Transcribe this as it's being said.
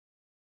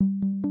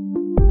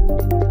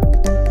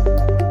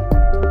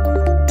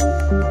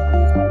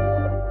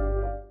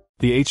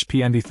The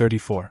HP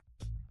NV34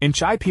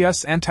 inch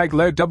IPS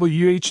anti-glare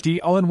WHD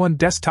all-in-one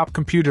desktop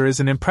computer is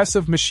an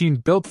impressive machine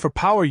built for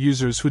power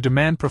users who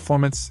demand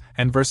performance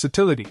and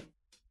versatility.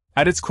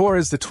 At its core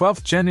is the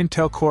 12th Gen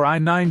Intel Core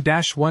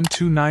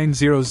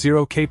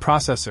i9-12900K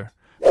processor,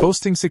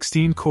 boasting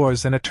 16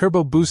 cores and a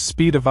turbo boost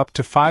speed of up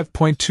to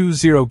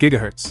 5.20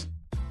 GHz.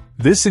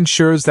 This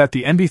ensures that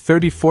the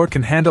NV34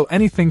 can handle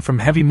anything from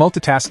heavy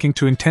multitasking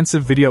to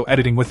intensive video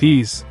editing with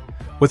ease.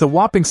 With a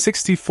whopping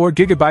 64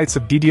 GB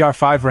of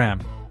DDR5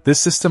 RAM, this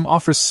system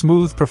offers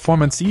smooth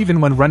performance even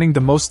when running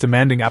the most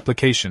demanding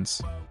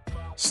applications.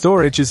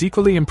 Storage is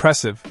equally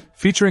impressive,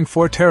 featuring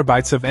 4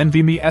 TB of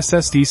NVMe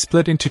SSD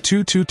split into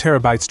two 2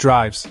 TB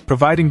drives,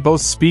 providing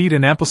both speed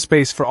and ample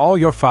space for all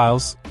your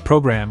files,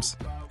 programs,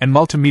 and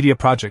multimedia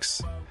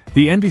projects.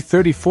 The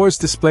NV34's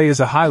display is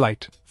a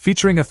highlight,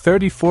 featuring a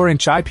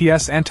 34-inch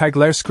IPS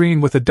anti-glare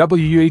screen with a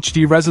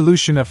WHD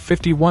resolution of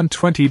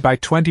 5120 by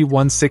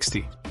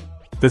 2160.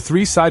 The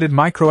 3-sided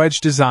micro-edge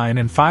design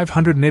and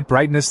 500 nit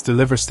brightness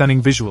deliver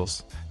stunning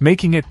visuals,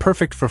 making it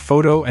perfect for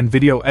photo and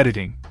video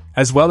editing,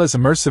 as well as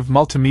immersive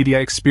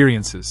multimedia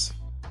experiences.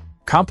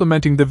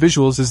 Complementing the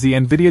visuals is the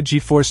NVIDIA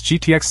GeForce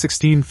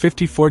GTX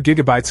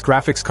 1654GB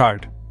graphics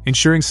card,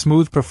 ensuring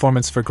smooth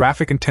performance for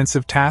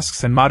graphic-intensive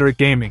tasks and moderate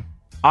gaming.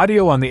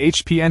 Audio on the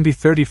HP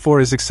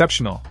NV34 is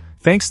exceptional,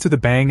 thanks to the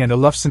Bang &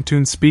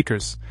 Olufsen-tuned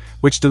speakers,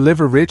 which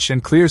deliver rich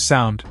and clear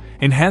sound,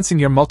 enhancing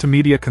your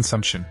multimedia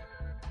consumption.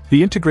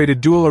 The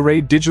integrated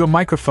dual-array digital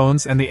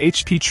microphones and the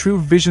HP True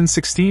Vision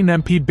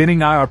 16MP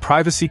binning IR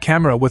privacy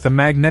camera with a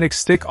magnetic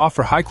stick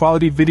offer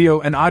high-quality video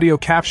and audio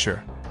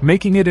capture,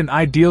 making it an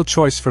ideal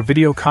choice for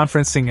video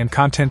conferencing and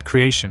content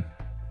creation.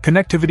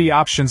 Connectivity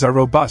options are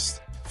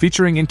robust,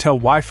 featuring Intel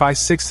Wi-Fi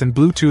 6 and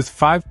Bluetooth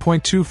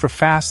 5.2 for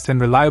fast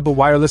and reliable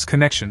wireless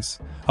connections,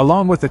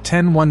 along with a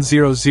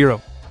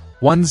 10.100.1000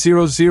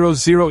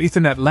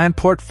 Ethernet LAN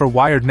port for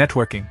wired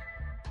networking.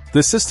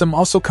 The system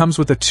also comes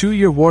with a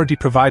 2-year warranty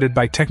provided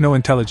by Techno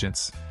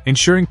Intelligence,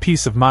 ensuring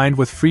peace of mind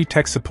with free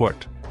tech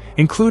support.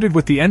 Included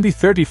with the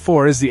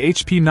NV34 is the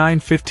HP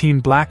 915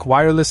 black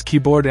wireless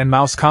keyboard and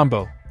mouse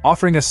combo,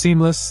 offering a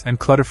seamless and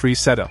clutter-free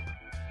setup.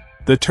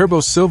 The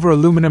turbo silver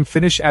aluminum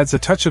finish adds a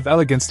touch of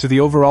elegance to the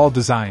overall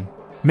design,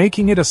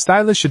 making it a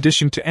stylish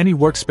addition to any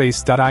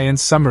workspace. In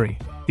summary,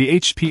 the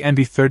HP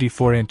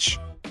NV34-inch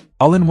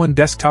all-in-one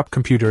desktop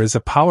computer is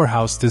a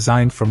powerhouse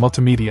designed for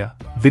multimedia,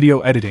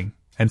 video editing,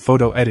 and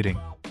photo editing.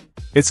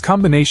 Its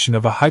combination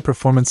of a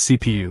high-performance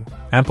CPU,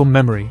 ample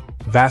memory,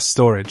 vast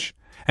storage,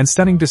 and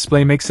stunning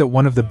display makes it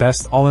one of the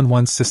best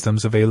all-in-one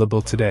systems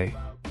available today.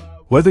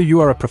 Whether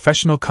you are a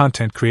professional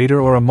content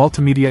creator or a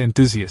multimedia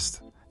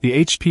enthusiast, the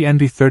HP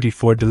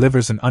NV34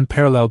 delivers an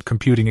unparalleled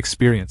computing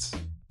experience.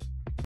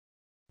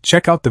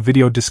 Check out the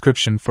video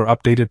description for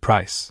updated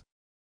price.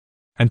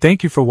 And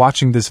thank you for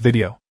watching this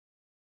video.